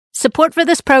Support for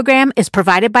this program is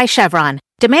provided by Chevron.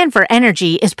 Demand for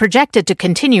energy is projected to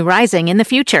continue rising in the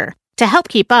future. To help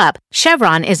keep up,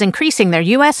 Chevron is increasing their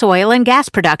U.S. oil and gas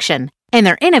production, and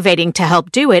they're innovating to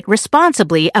help do it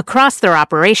responsibly across their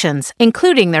operations,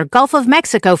 including their Gulf of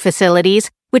Mexico facilities,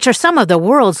 which are some of the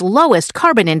world's lowest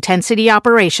carbon intensity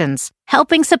operations,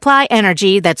 helping supply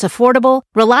energy that's affordable,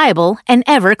 reliable, and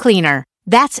ever cleaner.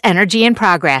 That's energy in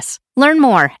progress. Learn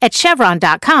more at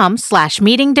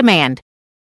chevron.com/meeting demand.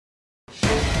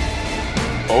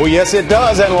 Oh, yes, it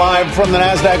does. And live from the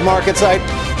NASDAQ market site,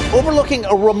 overlooking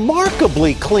a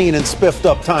remarkably clean and spiffed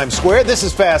up Times Square. This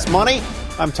is Fast Money.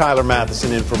 I'm Tyler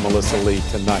Matheson in for Melissa Lee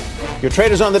tonight. Your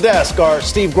traders on the desk are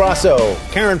Steve Grasso,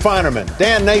 Karen Feinerman,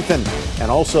 Dan Nathan,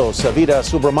 and also Savita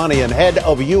Subramanian, head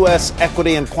of U.S.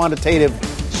 Equity and Quantitative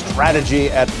Strategy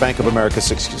at Bank of America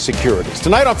Securities.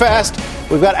 Tonight on Fast,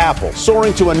 we've got Apple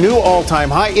soaring to a new all-time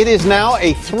high. It is now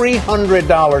a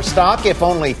 $300 stock, if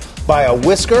only by a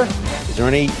whisker. Is there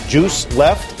any juice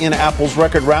left in Apple's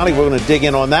record rally? We're going to dig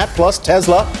in on that. Plus,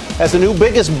 Tesla has the new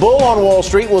biggest bull on Wall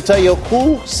Street. We'll tell you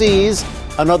who sees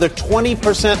another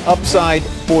 20% upside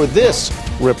for this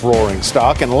rip-roaring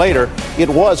stock. And later, it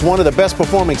was one of the best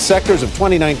performing sectors of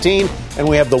 2019. And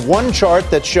we have the one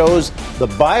chart that shows the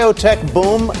biotech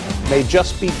boom may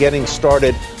just be getting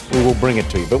started. We will bring it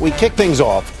to you. But we kick things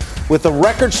off with a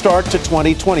record start to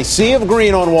 2020. Sea of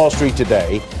green on Wall Street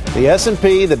today. The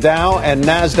S&P, the Dow, and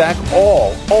NASDAQ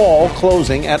all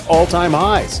closing at all-time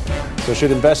highs. So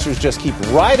should investors just keep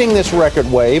riding this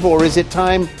record wave, or is it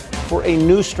time for a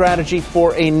new strategy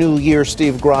for a new year,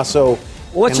 Steve Grasso?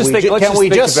 Can we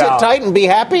just sit tight and be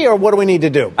happy, or what do we need to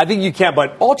do? I think you can,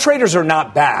 but all traders are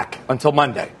not back until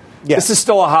Monday. Yes. This is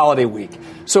still a holiday week.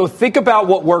 So think about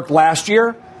what worked last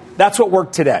year. That's what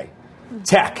worked today.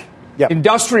 Tech. Yep.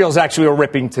 Industrials actually are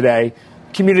ripping today.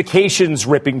 Communications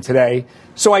ripping today.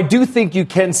 So I do think you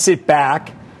can sit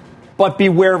back, but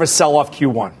beware of a sell-off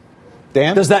Q1.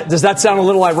 Dan? Does that sound a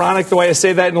little ironic the way I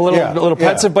say that and a little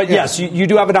pensive? But yes, you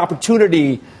do have an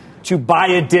opportunity to buy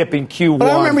a dip in Q1.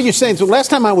 But I remember you saying, so last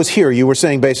time I was here, you were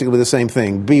saying basically the same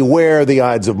thing. Beware the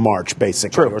Ides of March,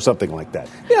 basically, or something like that.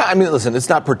 Yeah, I mean, listen, it's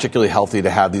not particularly healthy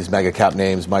to have these mega cap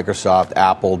names, Microsoft,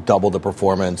 Apple, double the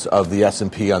performance of the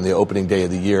S&P on the opening day of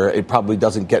the year. It probably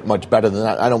doesn't get much better than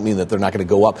that. I don't mean that they're not going to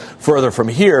go up further from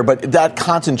here, but that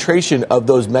concentration of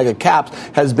those mega caps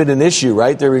has been an issue,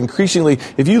 right? They're increasingly,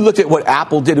 if you looked at what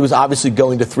Apple did, it was obviously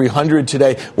going to 300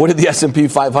 today. What did the S&P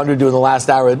 500 do in the last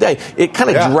hour of the day? It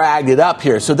kind of dragged it up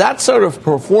here. So that sort of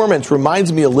performance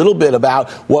reminds me a little bit about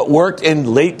what worked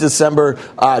in late December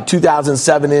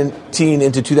 2017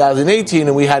 into 2018,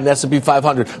 and we had an S&P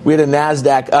 500. We had a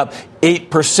NASDAQ up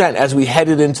 8% as we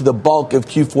headed into the bulk of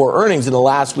Q4 earnings in the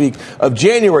last week of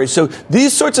January. So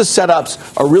these sorts of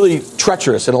setups are really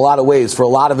treacherous in a lot of ways for a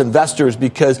lot of investors,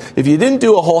 because if you didn't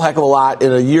do a whole heck of a lot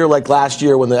in a year like last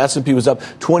year when the S&P was up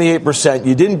 28%,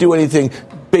 you didn't do anything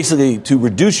basically to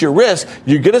reduce your risk,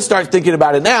 you're going to start thinking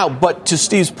about it now. But to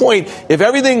Steve's point, if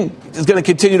everything is going to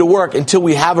continue to work until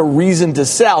we have a reason to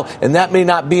sell, and that may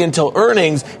not be until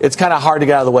earnings, it's kind of hard to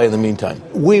get out of the way in the meantime.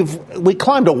 We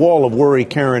climbed a wall of worry,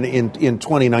 Karen, in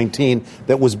 2019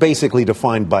 that was basically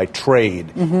defined by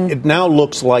trade. Mm-hmm. It now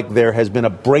looks like there has been a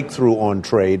breakthrough on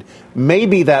trade.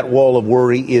 Maybe that wall of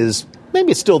worry is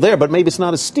maybe it's still there, but maybe it's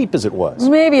not as steep as it was.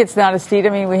 Maybe it's not as steep. I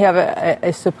mean, we have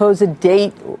a supposed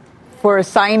date for a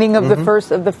signing of the first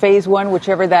of the phase one,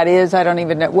 whichever that is. I don't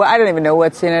even know. Well, I don't even know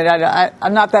what's in it.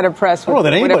 I'm not that impressed with it. I don't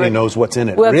know that anybody knows what's in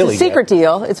it. Well, really it's a secret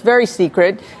deal. It's very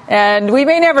secret, and we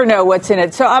may never know what's in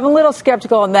it. So I'm a little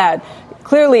skeptical on that.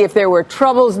 Clearly, if there were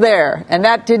troubles there and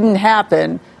that didn't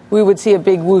happen, we would see a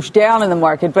big whoosh down in the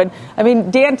market. But, I mean,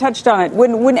 Dan touched on it.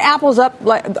 When Apple's up,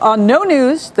 on no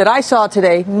news that I saw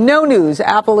today, no news,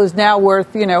 Apple is now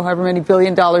worth, however many $1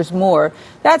 billion more.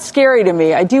 That's scary to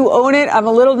me. I do own it. I'm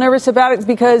a little nervous about it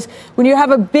because when you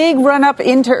have a big run up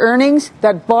into earnings,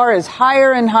 that bar is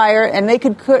higher and higher. And they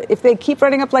could, if they keep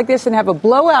running up like this and have a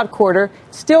blowout quarter,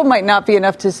 still might not be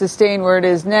enough to sustain where it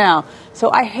is now.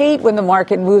 So I hate when the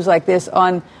market moves like this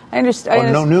on. I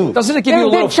understand. No news. Doesn't it give you a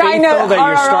little faith, though, that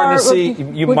you're starting to see,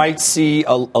 you might see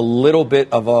a little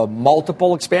bit of a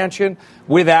multiple expansion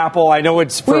with Apple? I know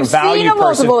it's for a value person. We've seen a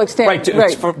multiple expansion.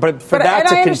 Right. But for that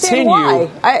to continue.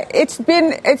 Why.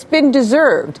 It's been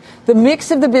deserved. The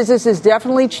mix of the business is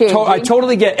definitely changing. I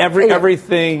totally get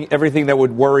everything that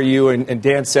would worry you, and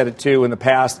Dan said it, too, in the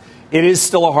past. It is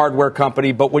still a hardware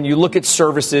company, but when you look at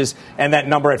services and that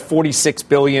number at $46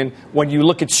 billion, when you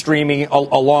look at streaming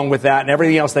along with that and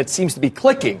everything else that seems to be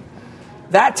clicking,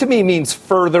 That to me means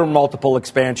further multiple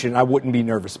expansion. I wouldn't be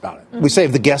nervous about it. We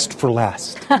save the guest for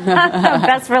last.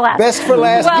 Best for last. Best for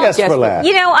last, guest for last.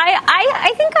 You know,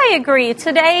 I think I agree.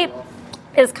 Today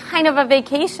is kind of a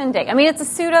vacation day. I mean, it's a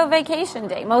pseudo vacation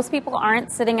day. Most people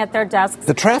aren't sitting at their desks.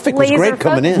 The traffic was great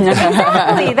coming in.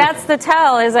 Exactly. That's the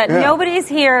tell, is that nobody's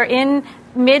here in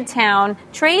Midtown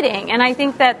trading. And I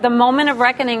think that the moment of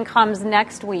reckoning comes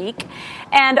next week.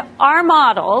 And our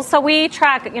models, so we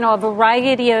track, a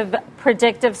variety of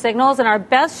predictive signals, and our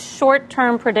best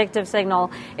short-term predictive signal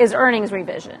is earnings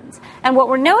revisions. And what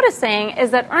we're noticing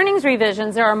is that earnings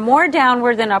revisions, there are more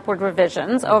downward than upward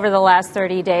revisions over the last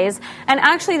 30 days. And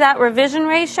actually that revision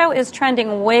ratio is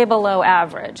trending way below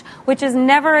average, which is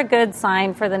never a good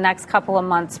sign for the next couple of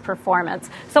months' performance.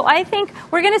 So I think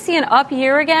we're going to see an up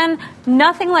year again,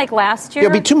 nothing like last year.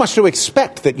 It'd be too much to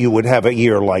expect that you would have a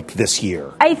year like this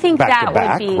year. I think back to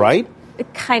back, would be right?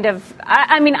 Kind of,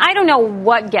 I mean, I don't know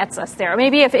what gets us there.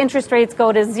 Maybe if interest rates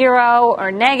go to 0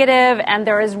 or negative and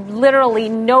there is literally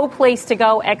no place to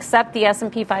go except the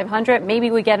S&P 500, maybe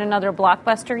we get another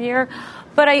blockbuster year.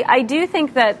 But I do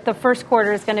think that the first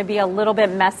quarter is going to be a little bit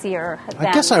messier.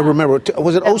 I guess I remember.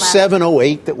 Was it 07,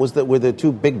 08 that were the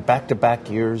two big back-to-back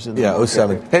years? Yeah,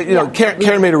 07. Hey,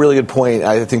 Karen made a really good point,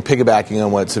 I think, piggybacking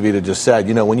on what Savita just said.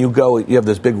 When you have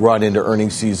this big run into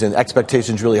earnings season,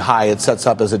 expectations really high. It sets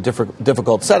up as a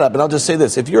difficult setup. And I'll just say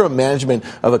this. If you're a management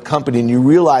of a company and you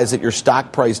realize that your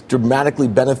stock price dramatically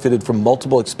benefited from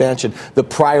multiple expansion the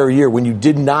prior year when you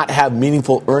did not have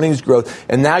meaningful earnings growth,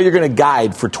 and now you're going to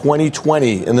guide for 2020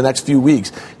 in the next few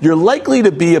weeks, you're likely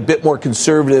to be a bit more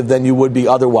conservative than you would be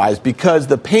otherwise, because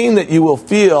the pain that you will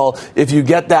feel if you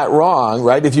get that wrong,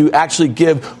 right, if you actually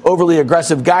give overly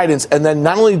aggressive guidance and then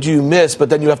not only do you miss, but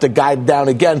then you have to guide down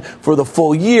again for the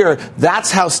full year,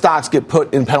 that's how stocks get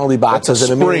put in penalty boxes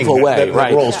in a meaningful way.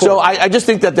 Right. So I just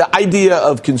think that the idea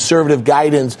of conservative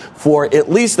guidance for at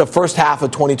least the first half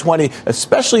of 2020,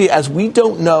 especially as we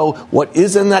don't know what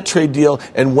is in that trade deal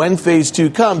and when phase 2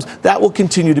 comes, that will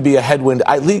continue to be a headwind,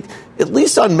 at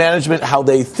least on management, how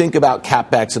they think about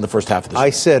CapEx in the first half of this year. I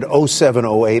said 07,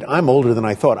 08. I'm older than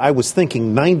I thought. I was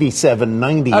thinking 97,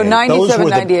 98. Oh, 97,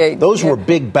 98. Those were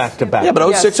big back-to-back. Yeah,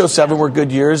 but 06, 07 were good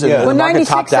years, and the market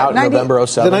topped out in November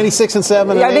 07. The 96 and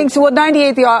 7? Yeah, I think so. Well,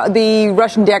 98, the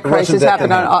Russian debt crisis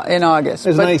happened in August. It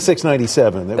was 96,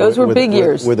 97. Those were big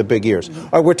years. Were the big years. All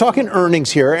right, we're talking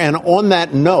earnings here, and on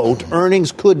that note,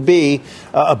 earnings could be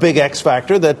a big X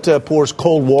factor that pours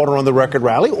cold water on the record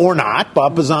rally, or not.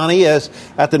 Bob Pisani is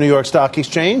at the New York Stock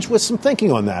Exchange with some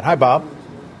thinking on that. Hi, Bob.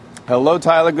 Hello,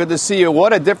 Tyler. Good to see you.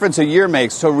 What a difference a year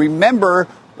makes. So remember,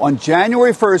 on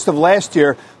January 1st of last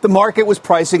year, the market was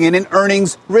pricing in an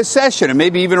earnings recession and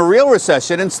maybe even a real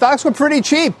recession, and stocks were pretty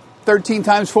cheap. 13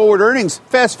 times forward earnings.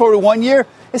 Fast forward 1 year,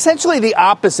 essentially the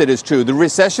opposite is true. The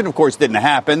recession, of course, didn't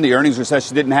happen. The earnings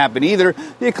recession didn't happen either.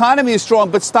 The economy is strong,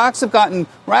 but stocks have gotten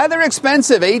rather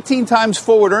expensive. 18 times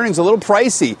forward earnings, a little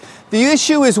pricey. The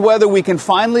issue is whether we can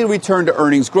finally return to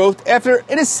earnings growth after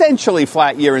an essentially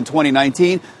flat year in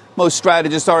 2019. Most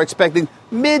strategists are expecting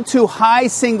mid to high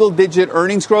single-digit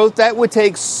earnings growth. That would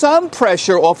take some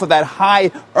pressure off of that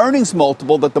high earnings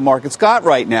multiple that the market's got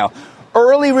right now.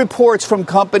 Early reports from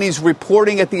companies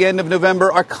reporting at the end of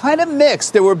November are kind of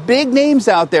mixed. There were big names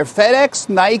out there: FedEx,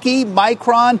 Nike,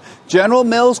 Micron, General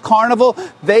Mills, Carnival.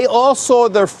 They all saw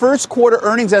their first quarter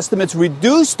earnings estimates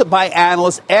reduced by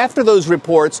analysts after those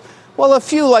reports. Well, a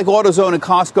few like AutoZone and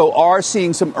Costco are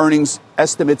seeing some earnings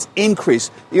estimates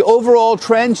increase. The overall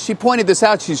trend, she pointed this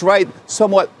out, she's right,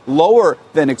 somewhat lower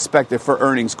than expected for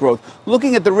earnings growth.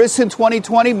 Looking at the risks in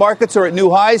 2020, markets are at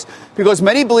new highs because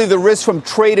many believe the risk from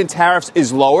trade and tariffs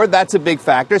is lower. That's a big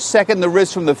factor. Second, the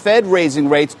risk from the Fed raising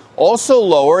rates also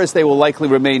lower, as they will likely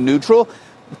remain neutral.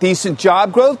 Decent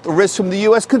job growth, the risk from the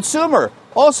U.S. consumer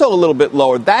also a little bit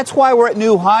lower. That's why we're at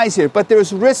new highs here. But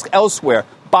there's risk elsewhere.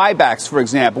 Buybacks, for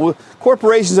example.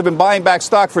 Corporations have been buying back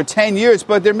stock for 10 years,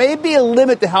 but there may be a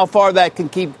limit to how far that can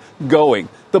keep going.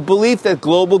 The belief that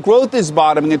global growth is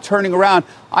bottoming and turning around,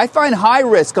 I find high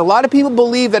risk. A lot of people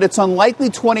believe that it's unlikely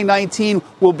 2019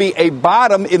 will be a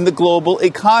bottom in the global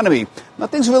economy.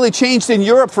 Nothing's really changed in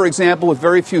Europe, for example, with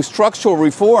very few structural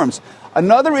reforms.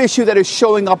 Another issue that is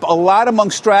showing up a lot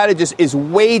among strategists is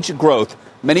wage growth.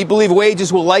 Many believe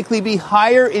wages will likely be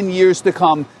higher in years to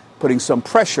come, putting some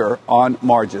pressure on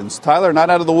margins. Tyler, not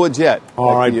out of the woods yet.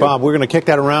 All right, Bob, we're going to kick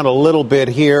that around a little bit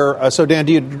here. So, Dan,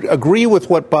 do you agree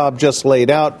with what Bob just laid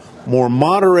out? More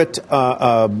moderate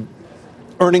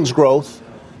earnings growth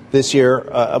this year,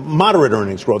 moderate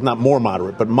earnings growth, not more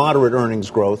moderate, but moderate earnings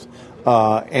growth.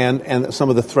 and some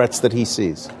of the threats that he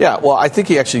sees. Yeah, well, I think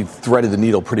he actually threaded the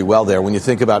needle pretty well there. When you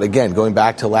think about, again, going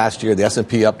back to last year, the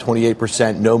S&P up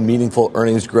 28%, no meaningful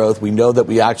earnings growth. We know that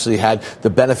we actually had the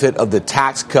benefit of the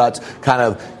tax cuts. Kind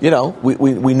of,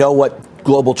 we know what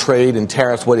global trade and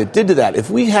tariffs, what it did to that. If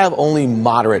we have only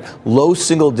moderate, low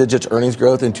single digits earnings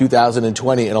growth in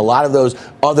 2020 and a lot of those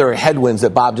other headwinds that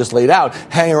Bob just laid out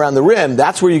hang around the rim,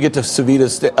 that's where you get to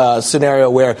Savita's scenario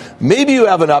where maybe you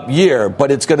have an up year, but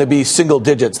it's going to be single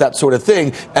digits, that sort of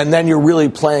thing. And then you're really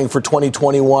playing for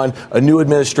 2021, a new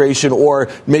administration, or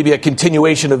maybe a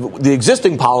continuation of the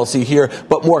existing policy here,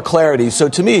 but more clarity. So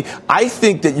to me, I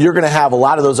think that you're going to have a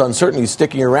lot of those uncertainties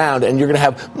sticking around, and you're going to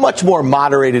have much more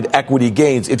moderated equity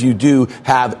gains if you do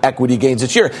have equity gains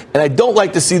this year. And I don't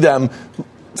like to see them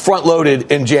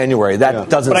front-loaded in January. That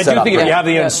doesn't set up. But I do think if you have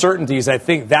the uncertainties, I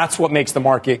think that's what makes the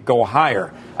market go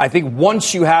higher. I think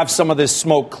once you have some of this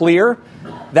smoke clear,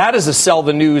 that is a sell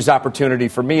the news opportunity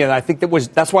for me. And I think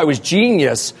that's why it was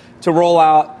genius to roll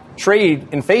out trade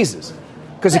in phases,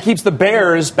 because it keeps the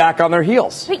bears back on their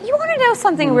heels. But you want to know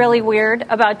something really weird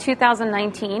about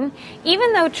 2019?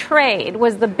 Even though trade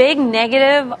was the big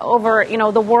negative over,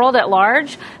 the world at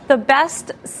large, the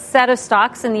best set of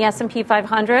stocks in the S&P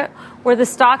 500 were the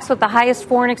stocks with the highest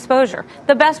foreign exposure.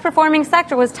 The best performing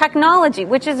sector was technology,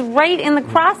 which is right in the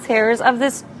crosshairs of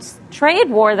this trade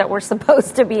war that we're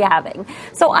supposed to be having.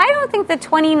 So I don't think that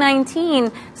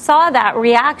 2019 saw that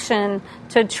reaction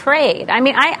to trade. I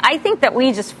mean, I think that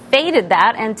we just faded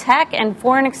that, and tech and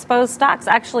foreign exposed stocks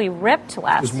actually ripped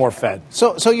last. It was more Fed.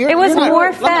 So it was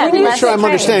more Fed. Let me make sure I'm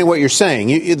understanding what you're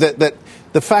saying. That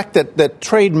the fact that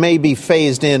trade may be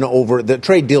phased in over, that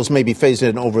trade deals may be phased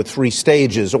in over 3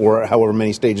 stages, or however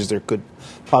many stages there could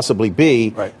possibly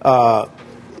be. Right.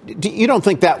 You don't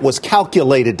think that was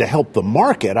calculated to help the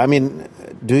market? I mean,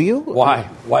 do you? Why?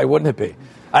 Why wouldn't it be?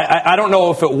 I don't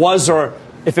know if it was or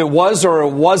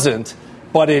it wasn't,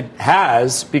 but it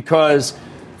has, because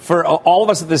for all of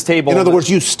us at this table. In other words,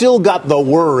 you still got the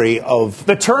worry of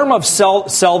the term of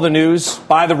sell the news,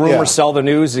 buy the rumor, sell the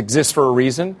news exists for a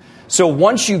reason. So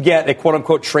once you get a quote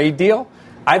unquote trade deal,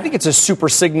 I think it's a super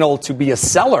signal to be a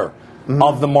seller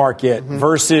of the market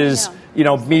versus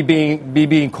me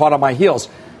being caught on my heels.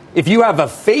 If you have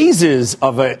phases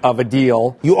of a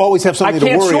deal, you always have something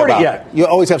to worry about. Yet. You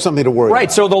always have something to worry about.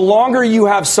 Right. So the longer you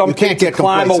have something to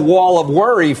climb a wall of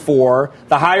worry for,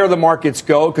 the higher the markets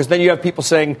go, because then you have people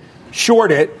saying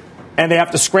short it, and they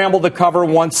have to scramble the cover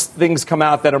once things come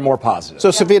out that are more positive. So,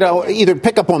 Savita, either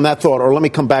pick up on that thought, or let me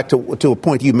come back to a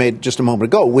point you made just a moment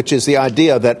ago, which is the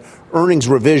idea that earnings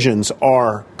revisions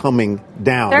are coming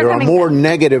down. There are more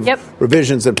negative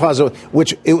revisions than positive,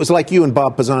 which it was like you and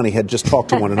Bob Pisani had just talked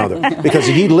to one another, because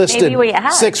he listed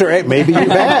 6 or 8. Maybe you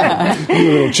had.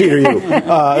 You little cheater, you.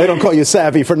 They don't call you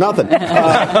savvy for nothing.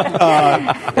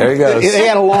 There he goes. They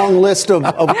had a long list of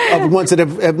ones that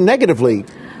have negatively.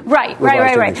 Right.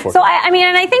 So,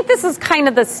 and I think this is kind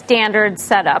of the standard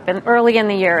setup early in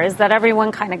the year, is that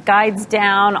everyone kind of guides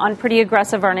down on pretty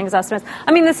aggressive earnings estimates.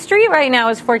 I mean, the street right now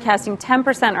is forecasting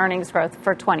 10% earnings growth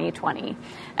for 2020.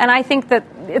 And I think that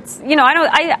it's,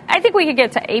 I think we could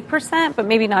get to 8%, but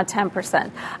maybe not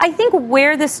 10%. I think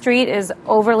where the street is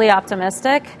overly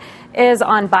optimistic is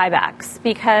on buybacks,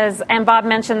 because, and Bob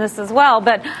mentioned this as well,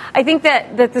 but I think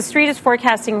that the street is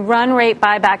forecasting run rate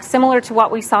buybacks similar to what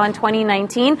we saw in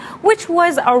 2019, which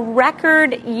was a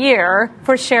record year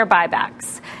for share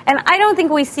buybacks. And I don't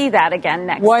think we see that again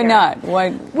next year. Why not?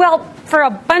 Why? Well, for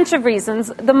a bunch of reasons,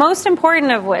 the most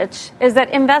important of which is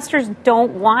that investors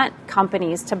don't want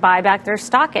companies to buy back their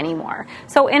stock anymore.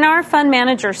 So in our fund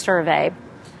manager survey,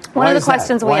 one of the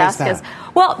questions we ask is,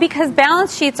 well, because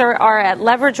balance sheets are at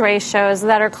leverage ratios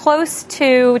that are close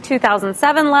to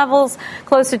 2007 levels,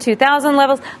 close to 2000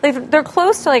 levels. They're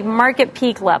close to like market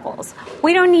peak levels.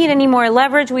 We don't need any more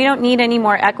leverage. We don't need any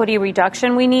more equity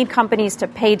reduction. We need companies to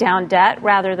pay down debt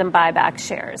rather than buy back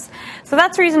shares. So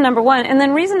that's reason number one. And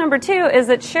then reason number two is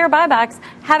that share buybacks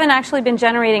haven't actually been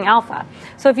generating alpha.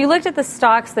 So if you looked at the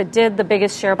stocks that did the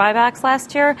biggest share buybacks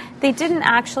last year, they didn't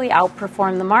actually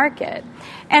outperform the market.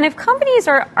 And if companies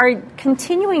are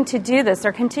continuing to do this,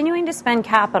 they're continuing to spend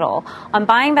capital on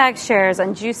buying back shares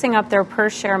and juicing up their per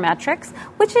share metrics,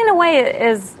 which in a way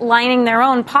is lining their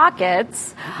own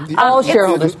pockets. All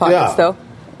shareholders' pockets, though.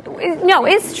 No,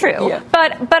 it's true. Yeah.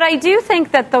 But I do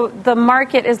think that the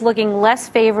market is looking less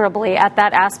favorably at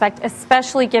that aspect,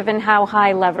 especially given how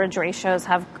high leverage ratios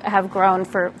have grown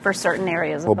for certain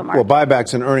areas of the market. Well,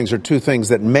 buybacks and earnings are two things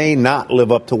that may not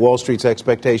live up to Wall Street's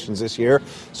expectations this year.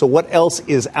 So what else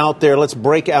is out there? Let's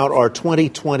break out our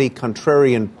 2020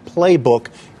 contrarian playbook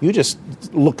You just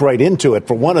looked right into it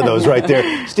for one of those right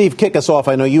there. Steve, kick us off.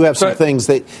 I know you have some things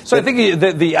that... So I think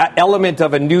the element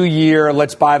of a new year,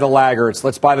 let's buy the laggards,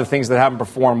 let's buy the things that haven't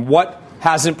performed. What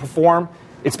hasn't performed?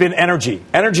 It's been energy.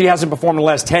 Energy hasn't performed in the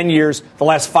last 10 years, the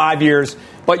last 5 years.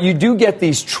 But you do get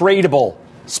these tradable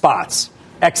spots,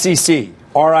 XCC,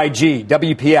 RIG,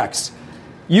 WPX.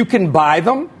 You can buy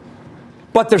them,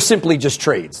 but they're simply just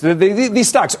trades. These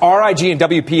stocks, RIG and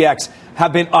WPX,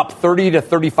 have been up 30 to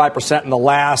 35% in the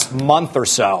last month or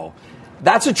so.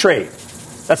 That's a trade.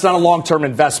 That's not a long-term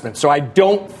investment. So I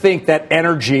don't think that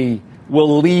energy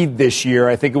will lead this year.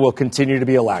 I think it will continue to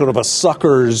be a laggard. Sort of a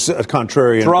sucker's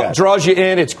contrarian. Draws you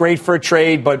in. It's great for a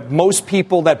trade, but most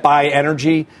people that buy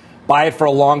energy buy it for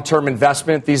a long-term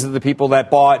investment. These are the people that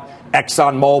bought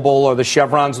ExxonMobil or the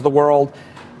Chevrons of the world.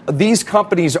 These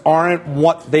companies aren't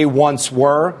what they once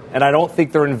were, and I don't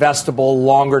think they're investable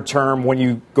longer term when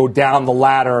you go down the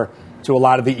ladder to a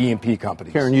lot of the E&P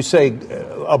companies. Karen, you say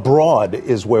abroad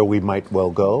is where we might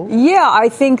well go? Yeah, I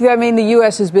think, the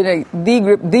U.S. has been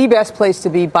the best place to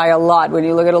be by a lot when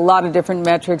you look at a lot of different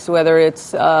metrics, whether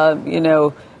it's,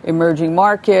 emerging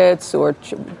markets or,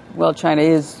 China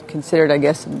is considered, I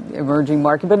guess, an emerging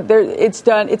market, but it's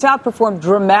outperformed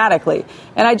dramatically.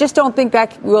 And I just don't think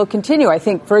that will continue. I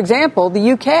think, for example,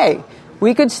 the UK,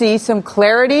 we could see some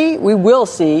clarity. We will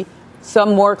see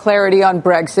some more clarity on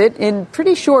Brexit in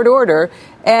pretty short order.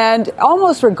 And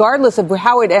almost regardless of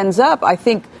how it ends up, I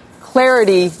think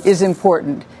clarity is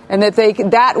important and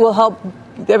that will help.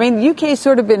 The UK's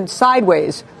sort of been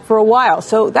sideways for a while.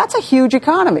 So that's a huge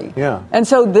economy. Yeah. And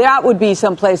so that would be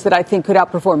some place that I think could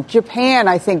outperform. Japan,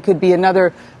 I think, could be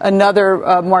another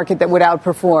market that would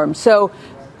outperform. So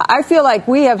I feel like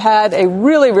we have had a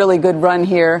really, really good run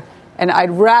here, and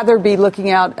I'd rather be looking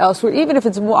out elsewhere, even if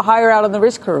it's higher out on the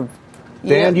risk curve.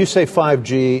 Dan, you say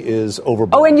 5G is overbought.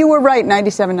 Oh, and you were right,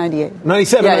 97, 98.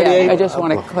 97, yeah, 98? Yeah, I just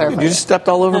want to clarify. You just stepped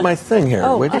all over my thing here.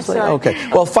 Oh, I'm sorry. Okay.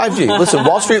 Well, 5G. Listen,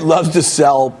 Wall Street loves to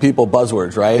sell people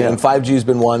buzzwords, right? Yeah. And 5G has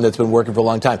been one that's been working for a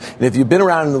long time. And if you've been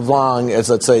around as long as,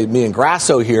 let's say, me and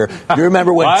Grasso here, you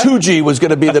remember when 2G was going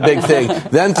to be the big thing.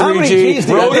 Then 3G,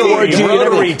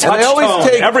 rotary, touch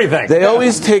tone, everything. They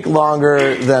always take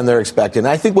longer than they're expecting. And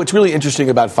I think what's really interesting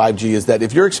about 5G is that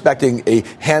if you're expecting a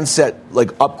handset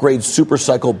upgrade super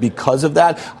cycle because of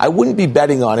that, I wouldn't be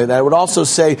betting on it. And I would also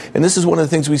say, and this is one of the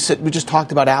things we just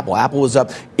talked about Apple. Apple was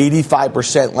up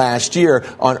 85% last year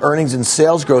on earnings and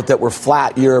sales growth that were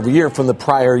flat year over year from the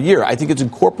prior year. I think it's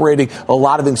incorporating a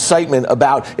lot of excitement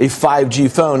about a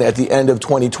 5G phone at the end of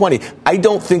 2020. I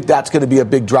don't think that's going to be a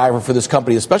big driver for this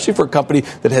company, especially for a company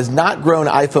that has not grown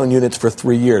iPhone units for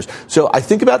 3 years. So I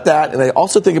think about that, and I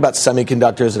also think about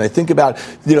semiconductors, and I think about,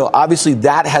 obviously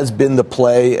that has been the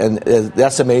play, and the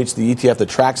SMH, the ETF that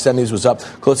tracks semis, was up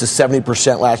close to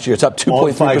 70% last year. It's up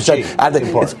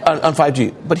 2.3% on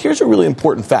 5G. But here's a really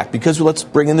important fact, because let's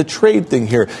bring in the trade thing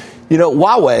here.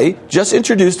 Huawei just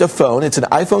introduced a phone. It's an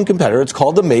iPhone competitor. It's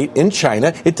called the Mate in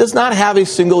China. It does not have a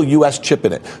single U.S. chip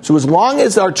in it. So as long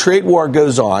as our trade war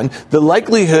goes on, the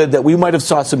likelihood that we might have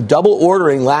saw some double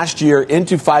ordering last year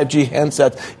into 5G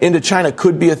handsets into China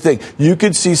could be a thing. You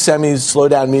could see semis slow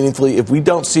down meaningfully if we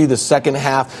don't see the second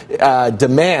half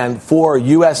demand for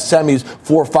U.S. semis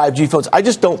for 5G phones. I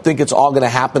just don't think it's all going to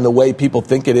happen the way people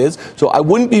think it is. So I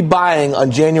wouldn't be buying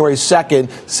on January 2nd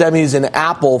semis and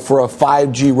Apple for a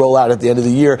 5G rollout at the end of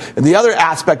the year. And the other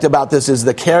aspect about this is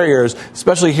the carriers,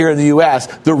 especially here in the U.S.,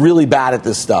 they're really bad at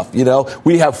this stuff. We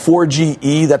have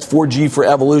 4GE, that's 4G for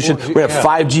Evolution. We have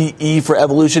 5GE for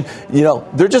Evolution.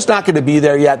 They're just not going to be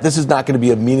there yet. This is not going to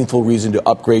be a meaningful reason to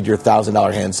upgrade your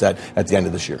 $1,000 handset at the end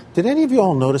of this year. Did any of you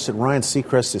all notice that Ryan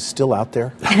Seacrest is still out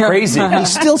there? Crazy.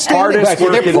 He's still standing back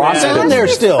there. They're down there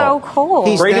still. So cool.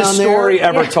 He's greatest story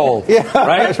ever told. Yeah,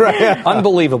 right? That's right. Yeah.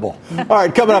 Unbelievable. All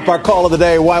right, coming up, our call of the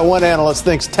day, why one analyst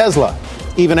thinks Tesla,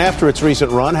 even after its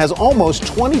recent run, has almost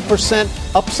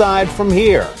 20% upside from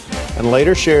here. And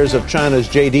later, shares of China's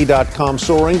JD.com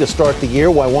soaring to start the year,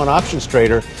 why one options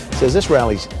trader says this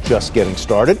rally's just getting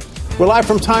started. We're live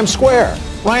from Times Square.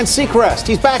 Ryan Seacrest,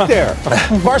 he's back there.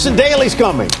 Carson Daly's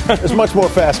coming. There's much more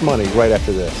Fast Money right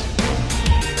after this.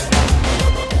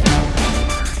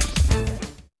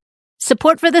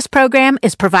 Support for this program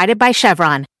is provided by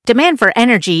Chevron. Demand for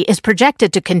energy is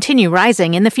projected to continue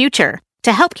rising in the future.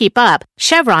 To help keep up,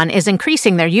 Chevron is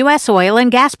increasing their U.S. oil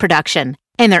and gas production,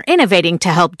 and they're innovating to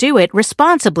help do it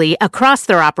responsibly across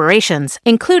their operations,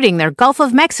 including their Gulf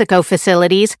of Mexico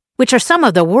facilities, which are some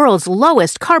of the world's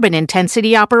lowest carbon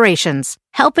intensity operations,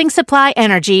 helping supply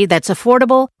energy that's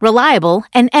affordable, reliable,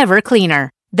 and ever cleaner.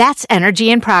 That's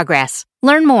energy in progress.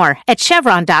 Learn more at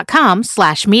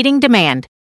chevron.com/meeting demand.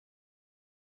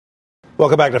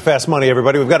 Welcome back to Fast Money,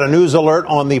 everybody. We've got a news alert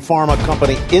on the pharma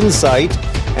company Incyte,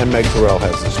 and Meg Terrell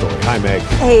has the story. Hi, Meg.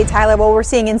 Hey, Tyler. Well, we're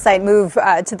seeing Incyte move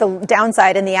to the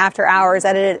downside in the after hours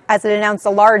as it announced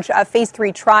a large phase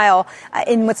 3 trial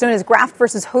in what's known as graft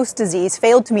versus host disease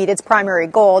failed to meet its primary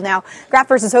goal. Now, graft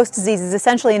versus host disease is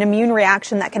essentially an immune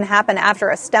reaction that can happen after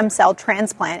a stem cell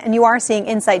transplant. And you are seeing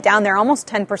Incyte down there almost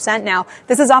 10% now.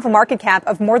 This is off a market cap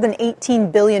of more than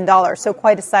 $18 billion. So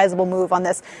quite a sizable move on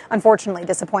this, unfortunately,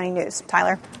 disappointing news.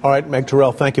 Tyler. All right, Meg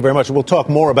Terrell, thank you very much. We'll talk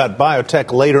more about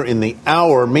biotech later in the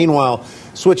hour. Meanwhile,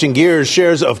 switching gears,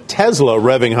 shares of Tesla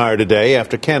revving higher today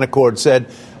after Canaccord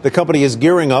said the company is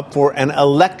gearing up for an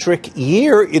electric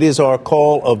year. It is our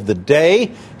call of the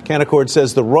day. Canaccord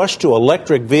says the rush to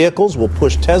electric vehicles will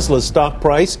push Tesla's stock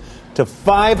price to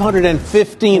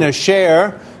 $515 a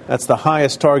share. That's the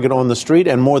highest target on the street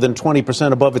and more than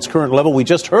 20% above its current level. We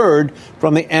just heard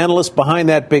from the analyst behind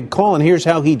that big call, and here's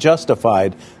how he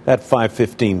justified that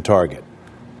 $515 target.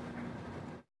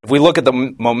 If we look at the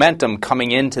momentum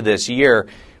coming into this year,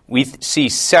 we see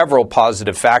several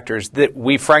positive factors that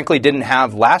we frankly didn't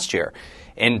have last year.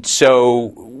 And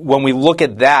so when we look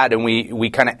at that and we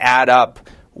kind of add up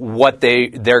what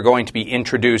they're going to be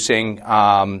introducing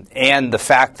and the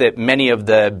fact that many of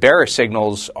the bearish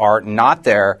signals are not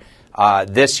there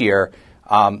this year,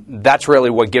 that's really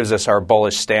what gives us our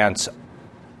bullish stance.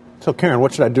 So, Karen,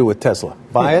 what should I do with Tesla?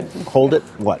 Buy it? Hold it?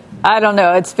 What? I don't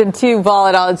know. It's been too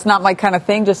volatile. It's not my kind of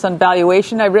thing, just on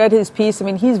valuation. I read his piece. I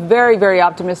mean, he's very, very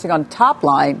optimistic on top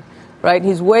line, right?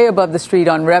 He's way above the street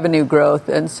on revenue growth.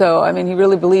 And so, I mean, he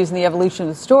really believes in the evolution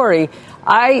of the story.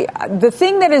 The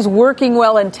thing that is working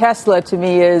well in Tesla to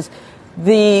me is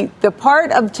the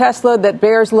part of Tesla that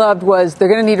bears loved was they're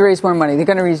going to need to raise more money. They're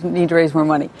going to need to raise more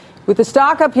money. With the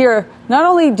stock up here, not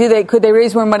only could they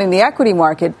raise more money in the equity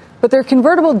market, but their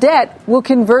convertible debt will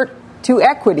convert to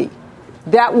equity.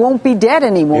 That won't be debt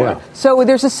anymore. Yeah. So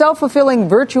there's a self-fulfilling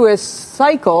virtuous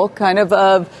cycle kind of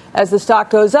as the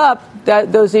stock goes up,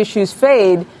 that those issues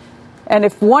fade. And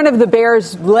if one of the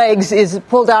bear's legs is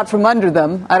pulled out from under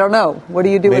them, I don't know. What do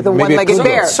you do with a one-legged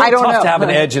bear? It's so I don't know. Tough to have an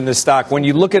edge in this stock. When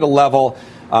you look at a level,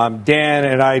 Dan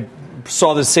and I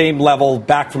saw the same level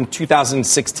back from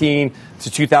 2016 to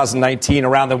 2019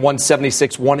 around the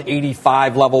 176,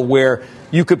 185 level where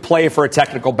you could play for a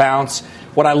technical bounce.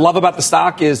 What I love about the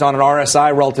stock is on an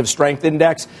RSI, Relative Strength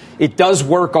Index, it does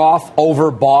work off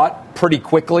overbought pretty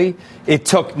quickly. It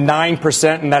took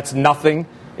 9%, and that's nothing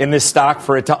in this stock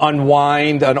for it to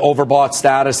unwind an overbought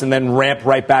status and then ramp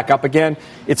right back up again.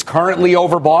 It's currently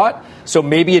overbought, so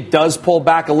maybe it does pull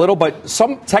back a little, but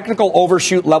some technical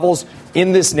overshoot levels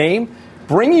in this name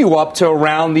bring you up to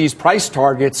around these price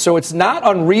targets. So it's not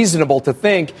unreasonable to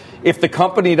think if the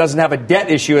company doesn't have a debt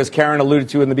issue, as Karen alluded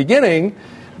to in the beginning,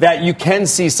 that you can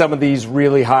see some of these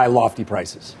really high, lofty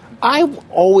prices.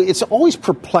 It's always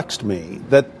perplexed me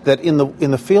that in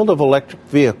the field of electric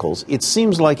vehicles, it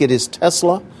seems like it is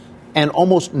Tesla and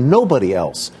almost nobody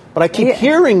else. But I keep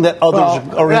hearing that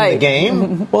others are in the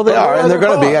game. Well, they are, and they're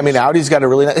going to be. I mean, Audi's got a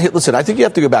really – hey, listen, I think you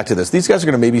have to go back to this. These guys are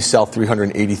going to maybe sell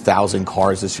 380,000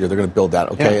 cars this year. They're going to build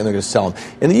that, okay, and they're going to sell them.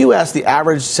 In the U.S., the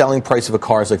average selling price of a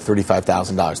car is like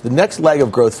 $35,000. The next leg of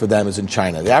growth for them is in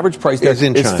China. The average price there is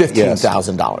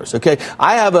 $15,000, okay?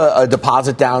 I have a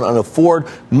deposit down on a Ford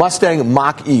Mustang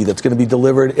Mach-E that's going to be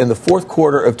delivered in the fourth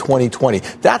quarter of 2020.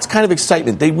 That's kind of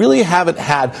excitement. They really haven't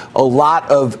had a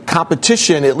lot of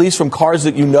competition, at least from cars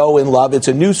that you know and love. It's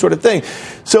a new sort of thing.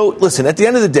 So listen, at the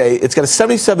end of the day, it's got a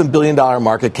 $77 billion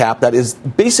market cap that is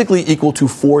basically equal to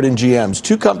Ford and GM's,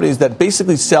 two companies that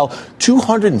basically sell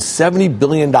 $270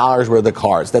 billion worth of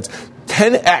cars. That's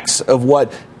 10x of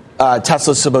what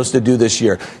Tesla's supposed to do this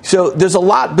year. So there's a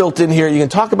lot built in here. You can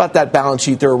talk about that balance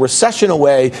sheet. They're a recession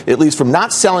away, at least from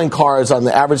not selling cars on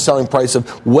the average selling price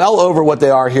of well over what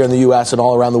they are here in the U.S. and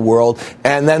all around the world.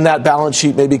 And then that balance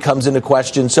sheet maybe comes into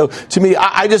question. So to me,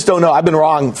 I just don't know. I've been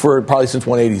wrong for probably since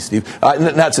 180, Steve.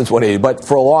 Not since 180, but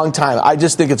for a long time. I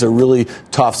just think it's a really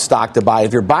tough stock to buy.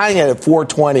 If you're buying it at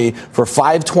 420 for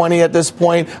 520 at this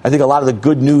point, I think a lot of the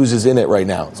good news is in it right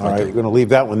now. All right, you're going to leave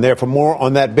that one there. For more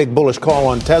on that big bullish call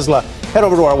on Tesla, head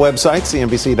over to our website,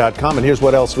 CNBC.com, and here's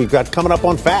what else we've got coming up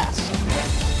on Fast.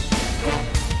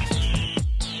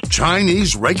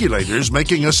 Chinese regulators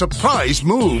making a surprise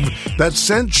move that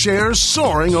sent shares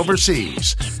soaring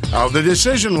overseas. How the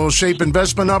decision will shape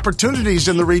investment opportunities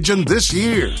in the region this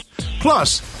year.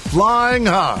 Plus, flying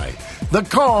high, the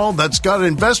call that's got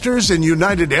investors in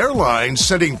United Airlines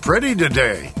sitting pretty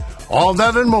today. All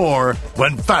that and more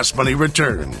when Fast Money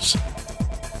returns.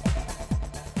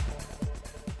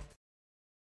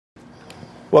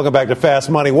 Welcome back to Fast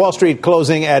Money. Wall Street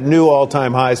closing at new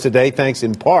all-time highs today, thanks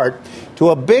in part to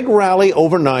a big rally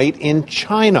overnight in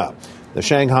China. The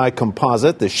Shanghai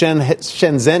Composite, the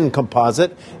Shenzhen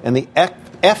Composite, and the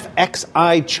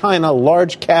FXI China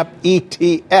Large Cap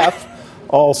ETF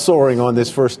all soaring on this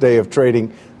first day of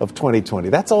trading of 2020.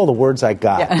 That's all the words I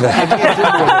got.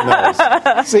 Yeah.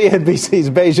 CNBC's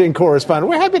Beijing correspondent.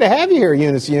 We're happy to have you here,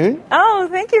 Eunice Yoon. Oh,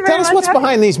 thank you very much. Tell us what's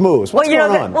behind these moves. What's going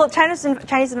on? Well, Chinese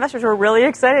investors were really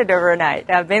excited overnight,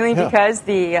 mainly because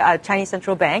the Chinese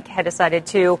central bank had decided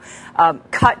to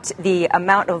cut the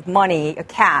amount of money,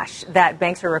 cash, that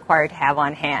banks are required to have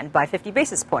on hand by 50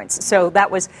 basis points. So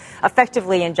that was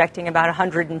effectively injecting about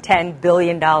 $110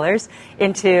 billion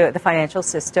into the financial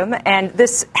system. And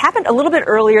this happened a little bit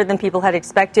earlier than people had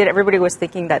expected. Everybody was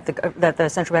thinking that the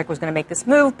central bank was going to make this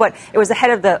move, but it was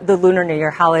ahead of the Lunar New Year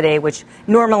holiday, which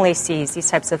normally sees these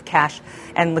types of cash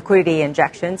and liquidity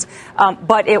injections.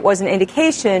 But it was an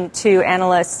indication to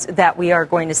analysts that we are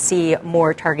going to see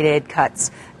more targeted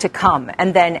cuts to come.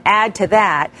 And then add to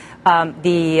that,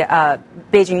 the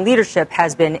Beijing leadership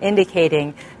has been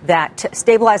indicating that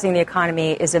stabilizing the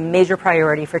economy is a major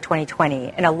priority for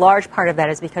 2020. And a large part of that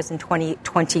is because in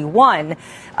 2021,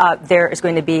 there is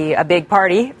going to be a big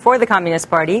party for the Communist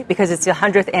Party because it's the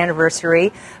 100th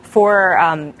anniversary for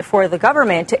the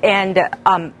government. And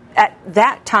at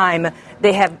that time,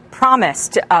 they have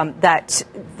promised that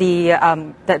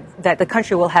the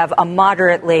country will have a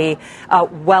moderately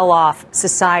well-off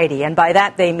society. And by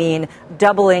that, they mean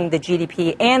doubling the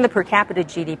GDP and the per capita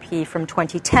GDP from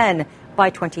 2010 by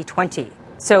 2020.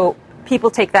 So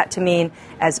people take that to mean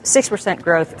as 6%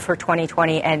 growth for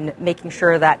 2020 and making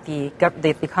sure that the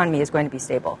economy is going to be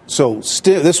stable. So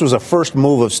this was a first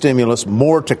move of stimulus,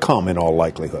 more to come in all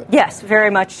likelihood. Yes,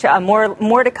 very much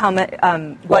more to come.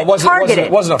 Targeted.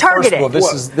 It wasn't a first move.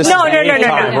 This is no.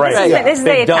 Right. This is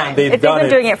the eighth time. They've been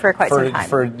doing it for quite some time.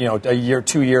 For a year,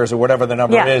 2 years, or whatever the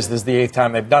number is. This is the eighth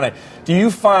time they've done it. Do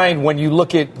you find when you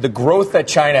look at the growth that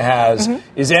China has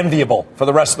is enviable for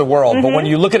the rest of the world, but when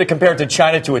you look at it compared to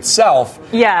China to itself,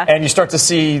 and you start to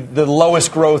see the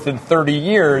lowest growth in 30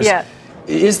 years,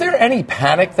 is there any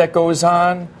panic that goes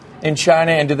on in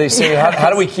China? And do they say, how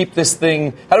do we keep this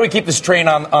train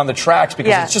on the tracks?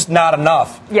 Because it's just not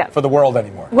enough for the world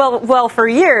anymore. Well, for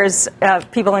years,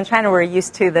 people in China were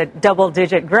used to the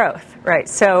double-digit growth, right?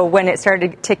 So when it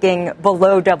started ticking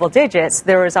below double digits,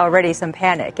 there was already some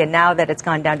panic. And now that it's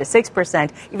gone down to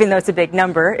 6%, even though it's a big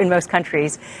number in most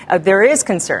countries, there is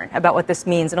concern about what this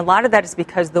means. And a lot of that is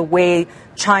because the way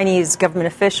Chinese government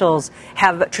officials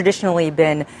have traditionally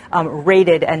been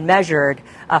rated and measured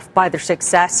by their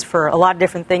success for a lot of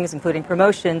different things, including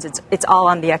promotions. It's all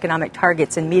on the economic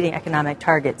targets and meeting economic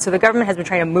targets. So the government has been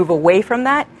trying to move away from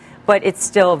that, but it's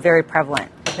still very prevalent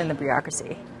within the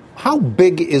bureaucracy. How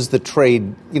big is the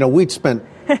trade? We'd spent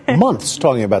months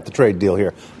talking about the trade deal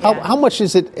here. How much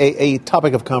is it a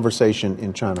topic of conversation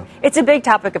in China? It's a big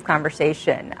topic of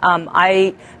conversation.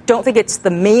 I don't think it's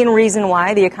the main reason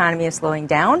why the economy is slowing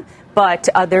down, but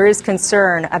there is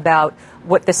concern about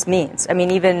what this means. I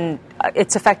mean, even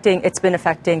it's been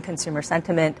affecting consumer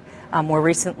sentiment more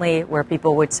recently, where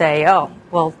people would say, oh,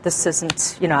 well, this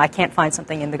isn't, I can't find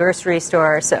something in the grocery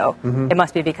store, so it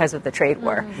must be because of the trade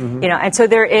war. And so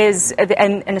there is,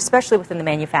 and especially within the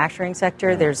manufacturing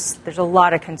sector, there's a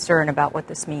lot of concern about what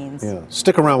this means. Yeah.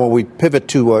 Stick around while we pivot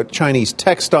to Chinese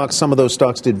tech stocks. Some of those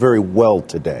stocks did very well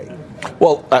today.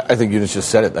 Well, I think Eunice just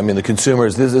said it. I mean, the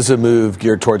consumers, this is a move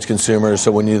geared towards consumers.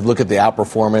 So when you look at the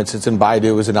outperformance, it's in Baidu,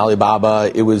 it was in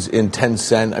Alibaba, it was in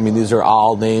Tencent. I mean, these are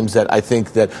all names that I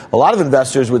think that a lot of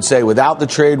investors would say without the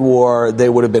trade war, they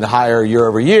would have been higher year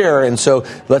over year. And so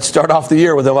let's start off the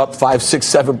year with them up 5, 6,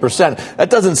 7%.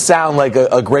 That doesn't sound like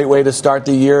a great way to start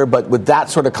the year, but with that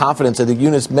sort of confidence, I think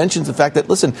Eunice mentions the fact that,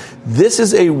 listen, this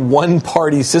is a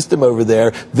one-party system over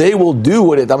there. They will do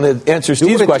what I'm going to answer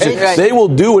Steve's question. They will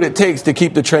do what it takes to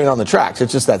keep the train on the tracks.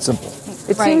 It's just that simple.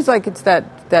 It seems like it's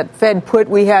that Fed put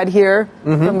we had here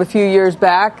from a few years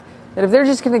back, that if they're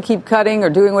just going to keep cutting or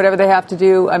doing whatever they have to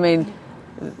do, I mean,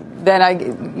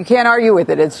 then you can't argue with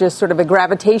it. It's just sort of a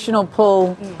gravitational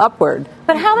pull upward.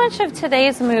 But how much of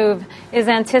today's move is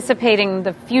anticipating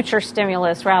the future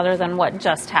stimulus rather than what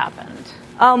just happened?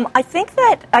 I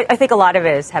think a lot of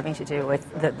it is having to do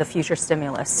with the future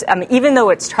stimulus. I mean, even though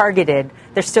it's targeted,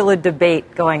 there's still a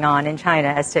debate going on in China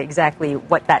as to exactly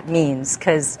what that means,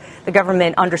 because the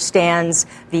government understands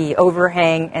the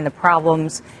overhang and the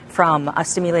problems from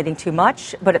stimulating too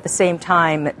much, but at the same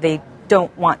time, they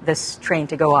don't want this train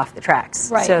to go off the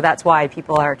tracks. Right. So that's why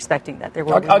people are expecting that there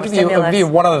will be more stimulus. I'll give you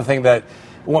one other thing that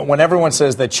when everyone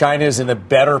says that China is in a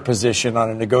better position on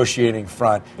a negotiating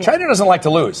front, China doesn't like to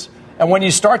lose. And when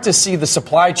you start to see the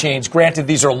supply chains, granted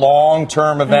these are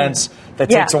long-term events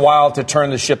that takes a while to turn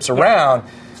the ships around,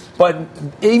 but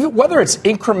even whether it's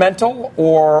incremental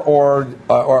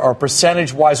or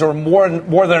percentage-wise or more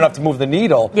than enough to move the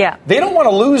needle, they don't want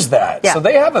to lose that. So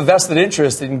they have a vested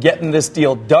interest in getting this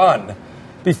deal done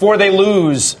before they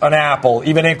lose an Apple,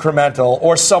 even incremental,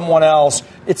 or someone else.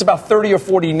 It's about 30 or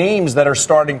 40 names that are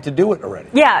starting to do it already.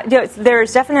 Yeah,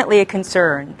 there's definitely a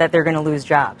concern that they're going to lose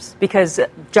jobs because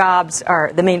jobs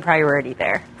are the main priority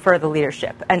there for the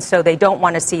leadership. And so they don't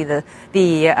want to see the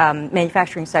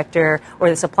manufacturing sector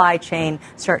or the supply chain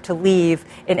start to leave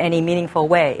in any meaningful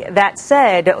way. That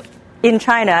said, in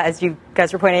China, as you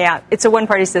guys were pointing out, it's a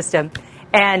one-party system.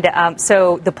 And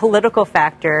so the political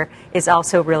factor is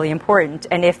also really important.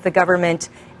 And if the government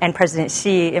and President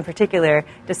Xi in particular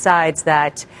decides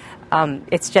that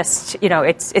it's just,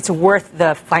 it's worth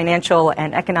the financial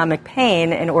and economic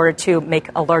pain in order to make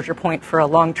a larger point for a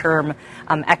long-term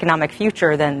economic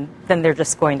future, then they're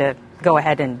just going to go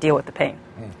ahead and deal with the pain.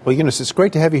 Well, Eunice, it's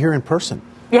great to have you here in person.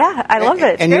 Yeah, I love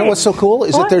it. And you know what's so cool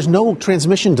is that there's no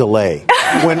transmission delay.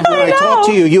 When I talk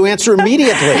to you, you answer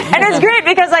immediately. And it's great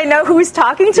because I know who's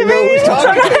talking to me.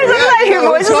 Sometimes I hear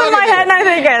voices in my head and I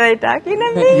think, are they talking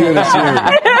to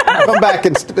me? Come back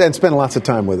and spend lots of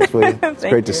time with us, will you? It's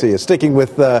great to see you. Sticking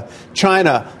with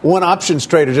China, one options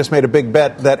trader just made a big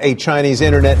bet that a Chinese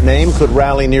internet name could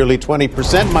rally nearly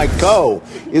 20%. Mike Coe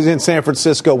is in San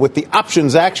Francisco with the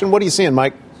options action. What are you seeing,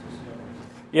 Mike?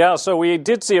 Yeah, so we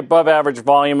did see above average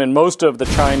volume in most of the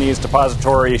Chinese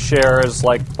depository shares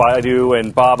like Baidu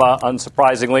and Baba,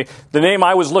 unsurprisingly. The name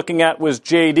I was looking at was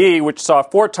JD, which saw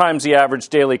 4 times the average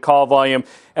daily call volume.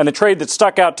 And the trade that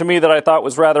stuck out to me that I thought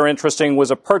was rather interesting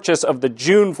was a purchase of the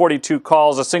June 42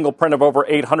 calls, a single print of over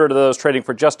 800 of those trading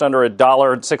for just under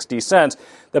 $1.60.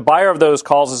 The buyer of those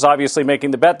calls is obviously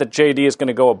making the bet that JD is going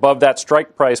to go above that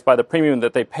strike price by the premium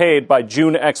that they paid by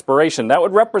June expiration. That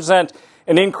would represent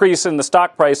an increase in the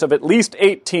stock price of at least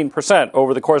 18%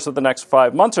 over the course of the next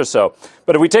 5 months or so.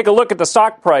 But if we take a look at the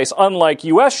stock price, unlike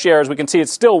U.S. shares, we can see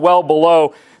it's still well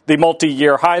below the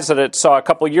multi-year highs that it saw a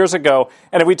couple years ago.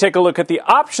 And if we take a look at the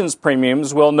options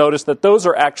premiums, we'll notice that those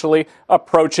are actually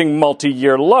approaching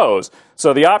multi-year lows.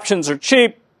 So the options are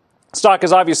cheap. Stock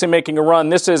is obviously making a run.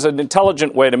 This is an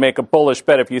intelligent way to make a bullish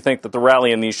bet if you think that the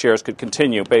rally in these shares could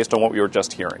continue based on what we were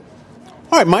just hearing.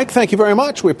 All right, Mike, thank you very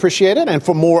much. We appreciate it. And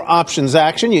for more options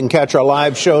action, you can catch our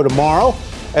live show tomorrow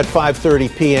at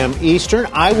 5:30 p.m. Eastern.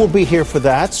 I will be here for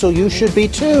that, so you should be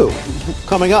too.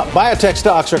 Coming up, biotech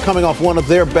stocks are coming off one of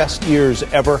their best years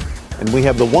ever, and we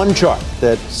have the one chart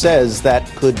that says that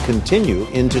could continue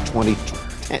into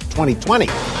 2020.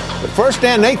 But first,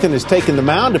 Dan Nathan has taken the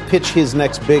mound to pitch his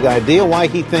next big idea, why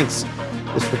he thinks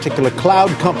this particular cloud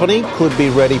company could be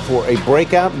ready for a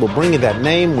breakout. We'll bring you that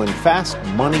name when Fast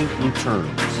Money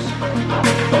returns.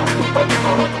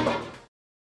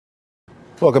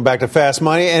 Welcome back to Fast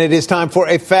Money, and it is time for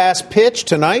a fast pitch.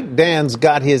 Tonight, Dan's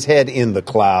got his head in the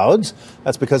clouds.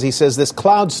 That's because he says this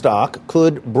cloud stock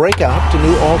could break out to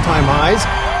new all-time highs.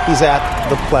 He's at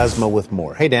the Plasma with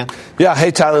more. Hey, Dan. Yeah,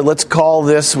 hey, Tyler. Let's call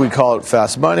this, we call it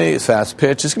Fast Money, Fast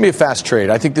Pitch. It's going to be a fast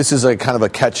trade. I think this is a kind of a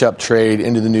catch-up trade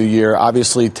into the new year.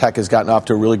 Obviously, tech has gotten off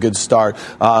to a really good start,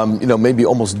 maybe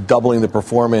almost doubling the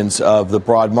performance of the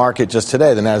broad market just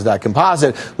today, the NASDAQ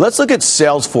Composite. Let's look at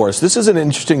Salesforce. This is an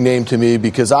interesting name to me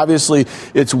because obviously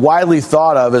it's widely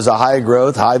thought of as a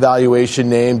high-growth, high-valuation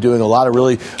name doing a lot of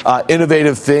really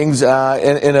innovative things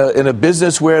in a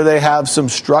business where they have some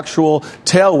structural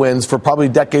tailwinds for probably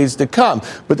decades to come.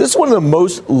 But this is one of the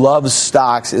most loved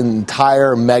stocks in the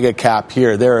entire mega cap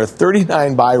here. There are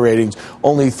 39 buy ratings,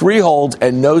 only 3 holds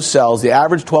and no sells. The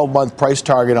average 12-month price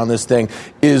target on this thing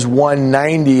is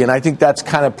 190, and I think that's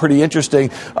kind of pretty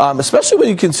interesting, especially when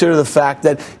you consider the fact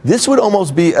that this would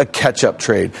almost be a catch-up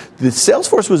trade. The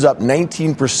Salesforce was up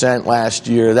 19% last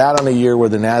year, that on a year where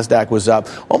the NASDAQ was up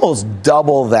almost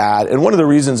double that. And one of the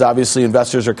reasons, obviously,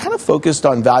 investors are kind of focused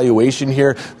on valuation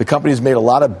here. The company's made a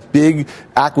lot of big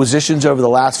acquisitions over the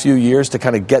last few years to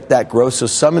kind of get that growth. So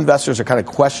some investors are kind of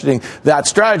questioning that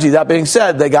strategy. That being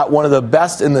said, they got one of the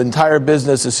best in the entire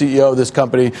business, the CEO of this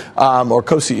company, or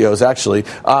co-CEOs, actually.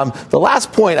 The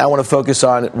last point I want to focus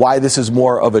on why this is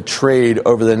more of a trade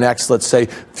over the next, let's say,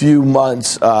 few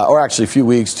months, or actually a few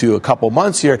weeks to a couple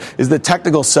months here, is the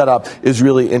technical setup is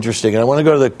really interesting. And I want to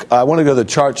go to the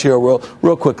charts here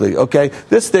real quickly. Okay,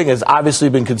 this thing has obviously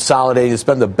been consolidating. It's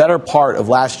been the better part of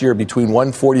last year between 1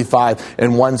 145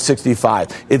 and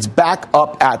 165. It's back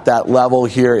up at that level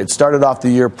here. It started off the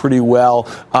year pretty well,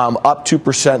 up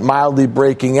 2%, mildly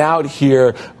breaking out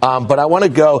here. But I want to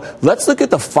go, let's look at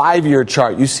the 5-year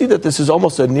chart. You see that this is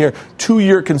almost a near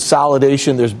 2-year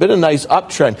consolidation. There's been a nice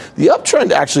uptrend. The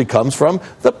uptrend actually comes from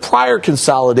the prior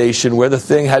consolidation where the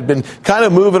thing had been kind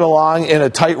of moving along in a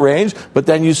tight range, but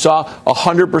then you saw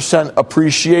 100%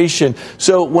 appreciation.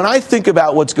 So when I think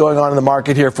about what's going on in the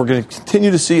market here, if we're going to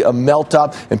continue to see a melt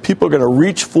up and people are going to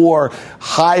reach for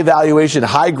high valuation,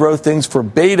 high growth things for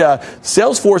beta,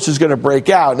 Salesforce is going to break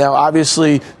out. Now,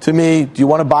 obviously, to me, do you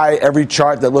want to buy every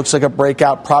chart that looks like a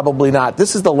breakout? Probably not.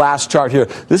 This is the last chart here.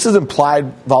 This is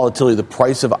implied volatility, the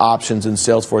price of options in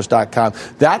Salesforce.com.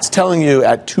 That's telling you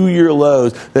at 2-year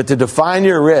lows that to define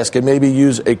your risk and maybe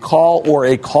use a call or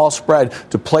a call spread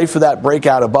to play for that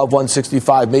breakout above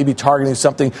 165, maybe targeting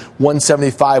something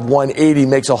 175, 180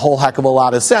 makes a whole heck of a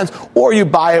lot of sense. Or you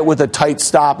buy it with a tight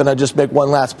stop. And I just make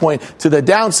one last point to the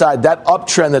downside. That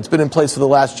uptrend that's been in place for the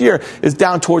last year is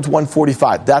down towards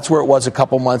 145. That's where it was a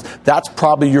couple months. That's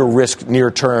probably your risk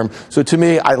near term. So to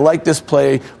me, I like this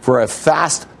play for a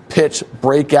fast pitch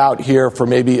breakout here for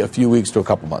maybe a few weeks to a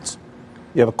couple months.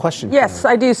 You have a question? Yes,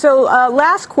 I do. So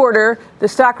last quarter, the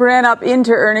stock ran up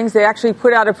into earnings. They actually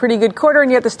put out a pretty good quarter,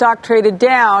 and yet the stock traded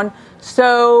down.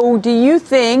 So do you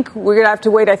think we're going to have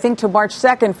to wait, I think, till March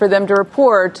 2nd for them to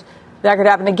report? That could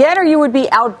happen again, or you would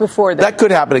be out before that? That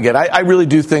could happen again. I really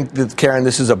do think that, Karen,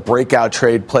 this is a breakout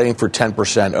trade playing for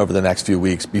 10% over the next few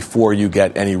weeks before you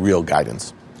get any real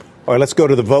guidance. All right, let's go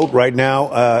to the vote right now.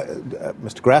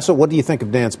 Mr. Grasso, what do you think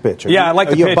of Dan's pitch? I like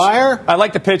the pitch. Are you a buyer? I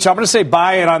like the pitch. I'm going to say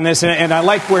buy it on this, and I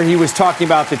like where he was talking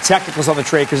about the technicals on the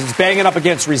trade because it's banging up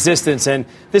against resistance, and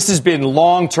this has been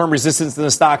long-term resistance in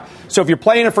the stock. So if you're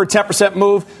playing it for a 10%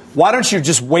 move, why don't you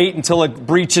just wait until it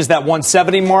breaches that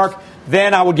 170 mark?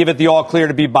 Then I would give it the all clear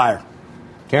to be buyer.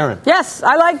 Karen. Yes,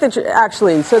 I like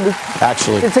actually. So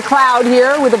it's a cloud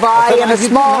here with a buy and a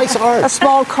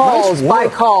small calls, nice buy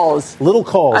calls. Little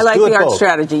calls. I like the art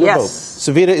strategy. Yes.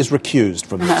 Savita is recused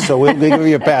from this, so we'll give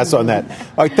you a pass on that.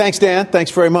 All right, thanks, Dan.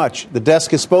 Thanks very much. The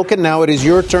desk has spoken. Now it is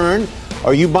your turn.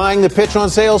 Are you buying the pitch on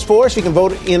Salesforce? You can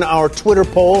vote in our Twitter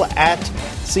poll at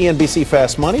CNBC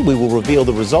Fast Money. We will reveal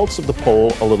the results of the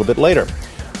poll a little bit later.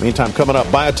 Meantime, coming up,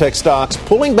 biotech stocks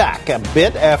pulling back a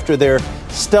bit after their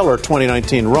stellar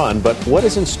 2019 run. But what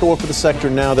is in store for the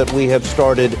sector now that we have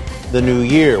started the new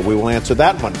year? We will answer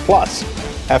that one. Plus,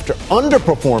 after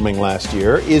underperforming last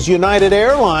year, is United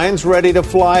Airlines ready to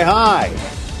fly high?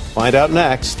 Find out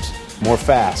next. More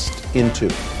Fast in 2.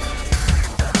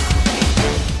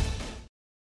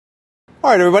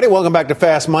 All right, everybody, welcome back to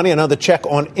Fast Money. Another check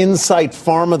on Insight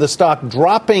Pharma, the stock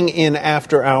dropping in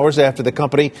after hours after the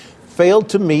company failed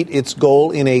to meet its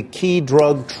goal in a key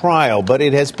drug trial. But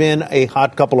it has been a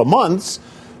hot couple of months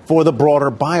for the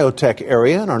broader biotech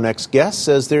area. And our next guest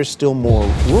says there's still more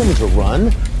room to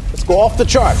run. Let's go off the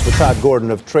charts with Todd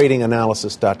Gordon of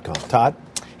TradingAnalysis.com. Todd?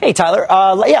 Hey, Tyler.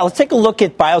 Let's take a look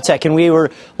at biotech. And we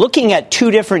were looking at two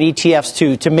different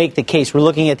ETFs to make the case. We're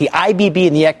looking at the IBB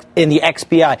and the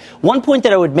XBI. One point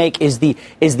that I would make is the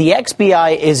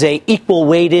XBI is a equal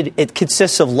weighted. It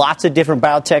consists of lots of different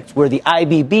biotechs, where the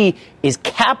IBB is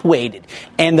cap weighted.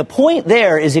 And the point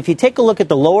there is, if you take a look at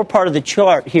the lower part of the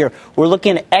chart here, we're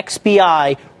looking at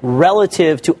XBI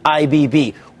relative to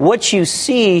IBB. What you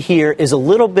see here is a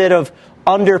little bit of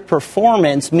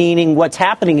underperformance, meaning what's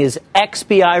happening is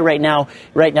XBI right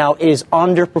now is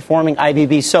underperforming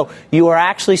IBB. So you are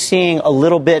actually seeing a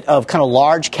little bit of kind of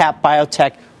large cap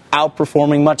biotech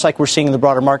outperforming, much like we're seeing in the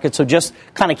broader market. So just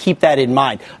kind of keep that in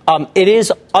mind. It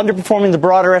is underperforming the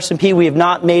broader S&P. We have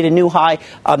not made a new high.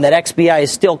 That XBI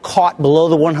is still caught below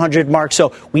the 100 mark.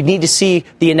 So we need to see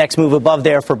the index move above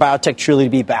there for biotech truly to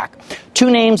be back. Two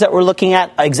names that we're looking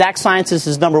at. Exact Sciences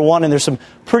is number one, and there's some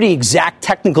pretty exact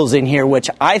technicals in here, which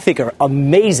I think are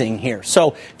amazing here.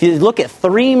 So if you look at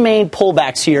three main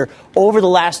pullbacks here over the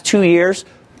last 2 years,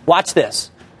 watch this.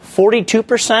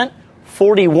 42%,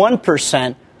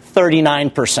 41%,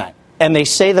 39%. And they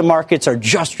say the markets are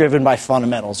just driven by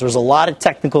fundamentals. There's a lot of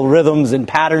technical rhythms and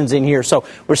patterns in here. So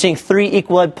we're seeing three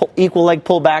equal leg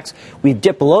pullbacks. We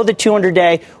dip below the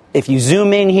 200-day. If you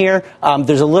zoom in here,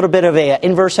 there's a little bit of a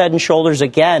inverse head and shoulders.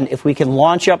 Again, if we can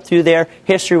launch up through there,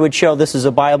 history would show this is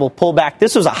a viable pullback.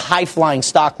 This was a high-flying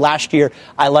stock last year.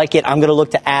 I like it. I'm going to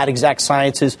look to add Exact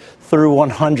Sciences through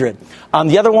 100.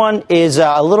 The other one is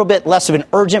a little bit less of an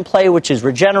urgent play, which is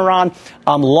Regeneron.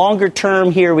 Longer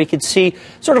term here, we could see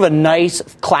sort of a nice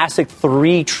classic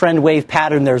 3 trend wave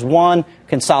pattern. There's one,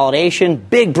 consolidation,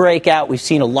 big breakout. We've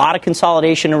seen a lot of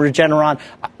consolidation in Regeneron.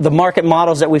 The market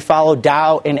models that we follow,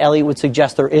 Dow and Elliott, would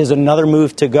suggest there is another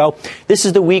move to go. This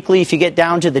is the weekly. If you get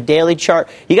down to the daily chart,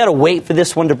 you got to wait for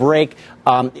this one to break.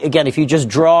 Again, if you just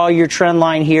draw your trend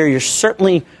line here, you're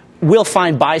certainly will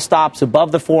find buy stops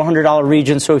above the $400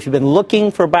 region. So if you've been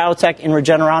looking for biotech in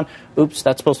Regeneron, oops,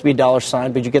 that's supposed to be a dollar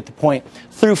sign, but you get the point.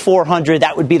 Through 400,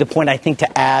 that would be the point, I think, to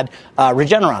add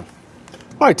Regeneron.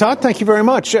 All right, Todd, thank you very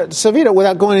much. Savita,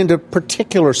 without going into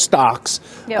particular stocks,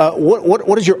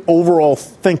 what is your overall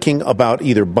thinking about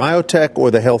either biotech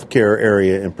or the healthcare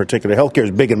area in particular? Healthcare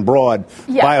is big and broad.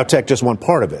 Yeah. Biotech, just one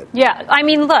part of it. Yeah, I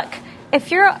mean, look. If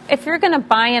you're going to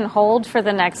buy and hold for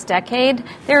the next decade,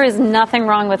 there is nothing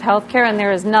wrong with healthcare and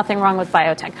there is nothing wrong with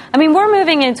biotech. I mean, we're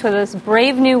moving into this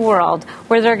brave new world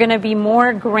where there are going to be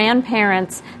more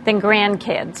grandparents than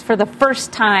grandkids for the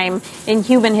first time in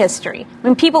human history. I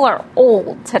mean, people are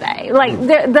old today. Like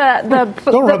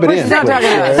don't rub it in.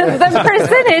 The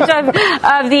percentage of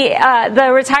the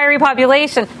retiree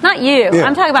population, not you. Yeah.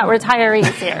 I'm talking about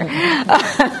retirees here.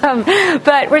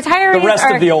 But retirees the rest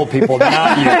of the old people,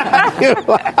 not you.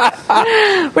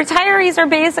 Retirees are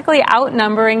basically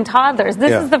outnumbering toddlers.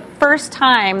 This is the first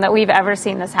time that we've ever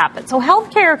seen this happen. So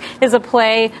healthcare is a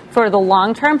play for the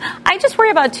long term. I just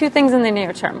worry about 2 things in the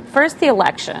near term. First, the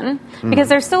election, because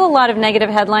there's still a lot of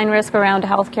negative headline risk around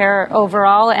healthcare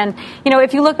overall. And,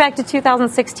 if you look back to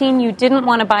 2016, you didn't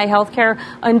want to buy healthcare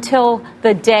until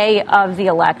the day of the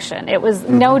election. It was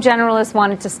no generalist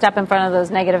wanted to step in front of those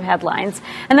negative headlines.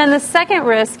 And then the second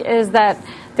risk is that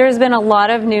there's been a lot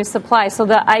of new supply. So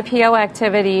the IPO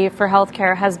activity for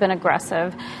healthcare has been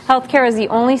aggressive. Healthcare is the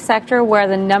only sector where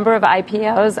the number of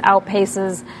IPOs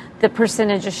outpaces the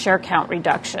percentage of share count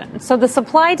reduction. So the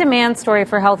supply-demand story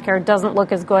for healthcare doesn't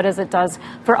look as good as it does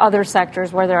for other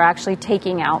sectors where they're actually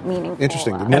taking out meaningful.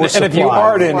 Interesting. And if you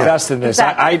are to invest in this,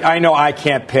 exactly. I know I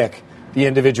can't pick the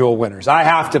individual winners. I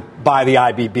have to buy the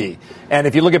IBB. And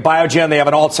if you look at Biogen, they have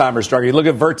an Alzheimer's drug. You look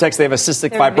at Vertex, they have a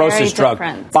cystic fibrosis drug.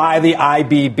 Buy the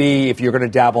IBB if you're going to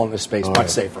dabble in this space. Much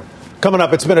safer. Coming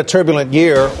up, it's been a turbulent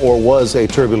year, or was a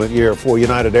turbulent year for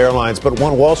United Airlines, but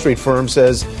one Wall Street firm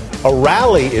says a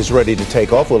rally is ready to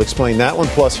take off. We'll explain that one.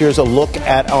 Plus, here's a look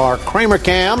at our Kramer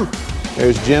Cam.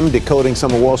 There's Jim decoding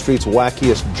some of Wall Street's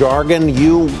wackiest jargon.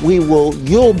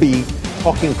 You'll be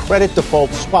talking credit default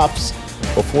swaps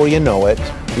before you know it.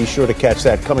 Be sure to catch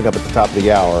that coming up at the top of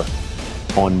the hour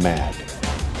on MAD.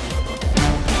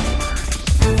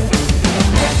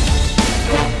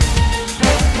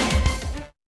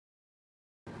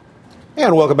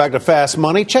 And welcome back to Fast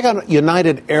Money. Check out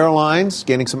United Airlines,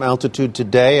 gaining some altitude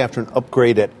today after an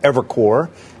upgrade at Evercore.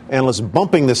 Analysts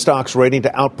bumping the stock's rating to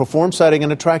outperform, citing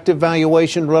an attractive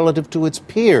valuation relative to its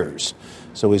peers.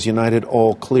 So is United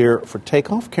all clear for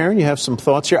takeoff? Karen, you have some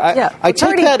thoughts here. I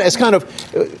take that as kind of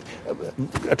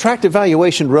attractive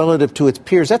valuation relative to its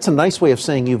peers. That's a nice way of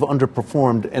saying you've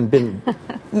underperformed and been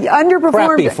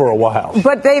crappy for a while.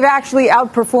 But they've actually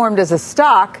outperformed as a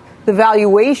stock. The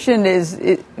valuation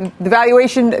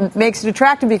makes it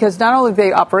attractive because not only have they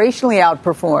operationally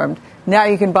outperformed, now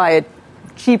you can buy it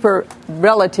cheaper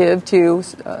relative to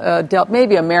Delta.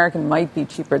 Maybe American might be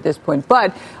cheaper at this point.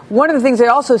 But one of the things they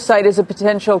also cite is a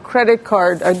potential credit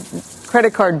card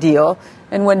deal.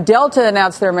 And when Delta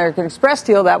announced their American Express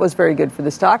deal, that was very good for the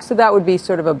stock. So that would be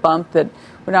sort of a bump that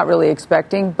we're not really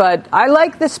expecting. But I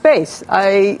like the space.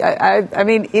 I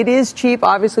mean, it is cheap.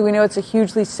 Obviously, we know it's a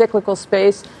hugely cyclical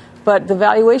space. But the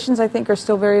valuations, I think, are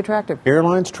still very attractive.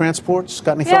 Airlines, transports,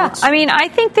 got any thoughts? Yeah, I mean, I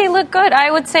think they look good.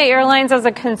 I would say airlines as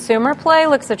a consumer play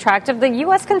looks attractive. The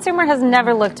U.S. consumer has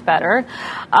never looked better.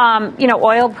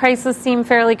 Oil prices seem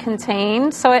fairly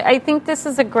contained. So I think this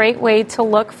is a great way to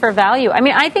look for value. I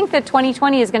mean, I think that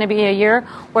 2020 is going to be a year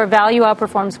where value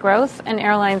outperforms growth, and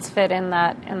airlines fit in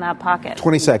that pocket.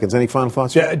 20 seconds. Any final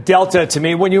thoughts? Yeah, Delta, to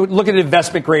me, when you look at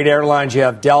investment-grade airlines, you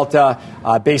have Delta,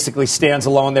 basically stands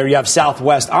alone there. You have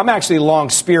Southwest. I'm actually long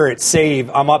Spirit, Save.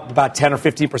 I'm up about 10 or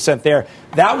 15% there.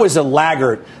 That was a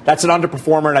laggard. That's an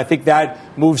underperformer, and I think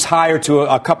that moves higher to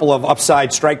a couple of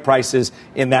upside strike prices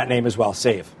in that name as well.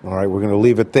 Save. All right, we're going to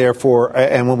leave it there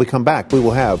and when we come back, we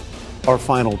will have our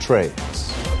final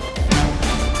trades.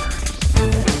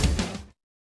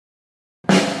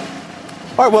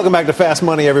 All right, welcome back to Fast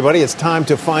Money, everybody. It's time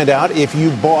to find out if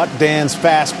you bought Dan's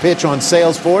fast pitch on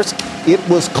Salesforce. It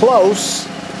was close.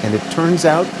 And it turns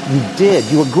out you did.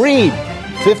 You agreed.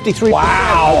 53%.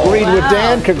 Wow. Agreed with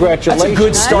Dan. Congratulations. That's a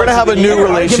good start. We're going to have a new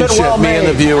relationship, me and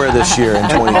the viewer, this year in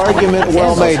 2020. Argument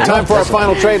well made. Time for our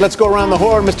final trade. Let's go around the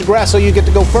horn. Mr. Grasso, you get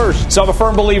to go first. So I'm a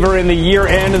firm believer in the year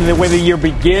end and the way the year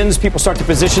begins. People start to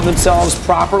position themselves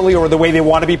properly or the way they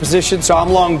want to be positioned. So I'm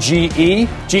long GE.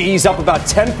 GE's up about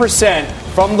 10%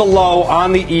 from the low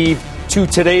on the eve to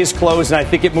today's close, and I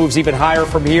think it moves even higher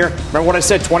from here. Remember what I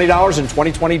said, $20 in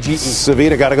 2020 GE.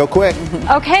 Savita, got to go quick.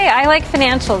 Okay, I like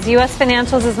financials. U.S.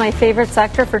 financials is my favorite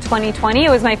sector for 2020. It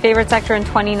was my favorite sector in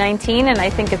 2019, and I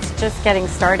think it's just getting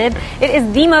started. It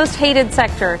is the most hated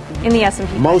sector in the S&P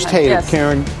 500. Most hated, Yes.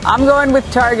 Karen. I'm going with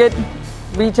Target.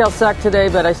 Retail suck today,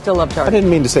 but I still love Target. I didn't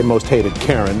mean to say most hated,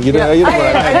 Karen. You know, Yeah.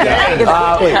 what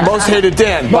I meant. Most hated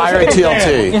Dan, buyer at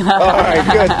TLT. All right,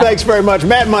 good. Thanks very much.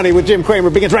 Mad Money with Jim Cramer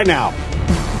begins right now.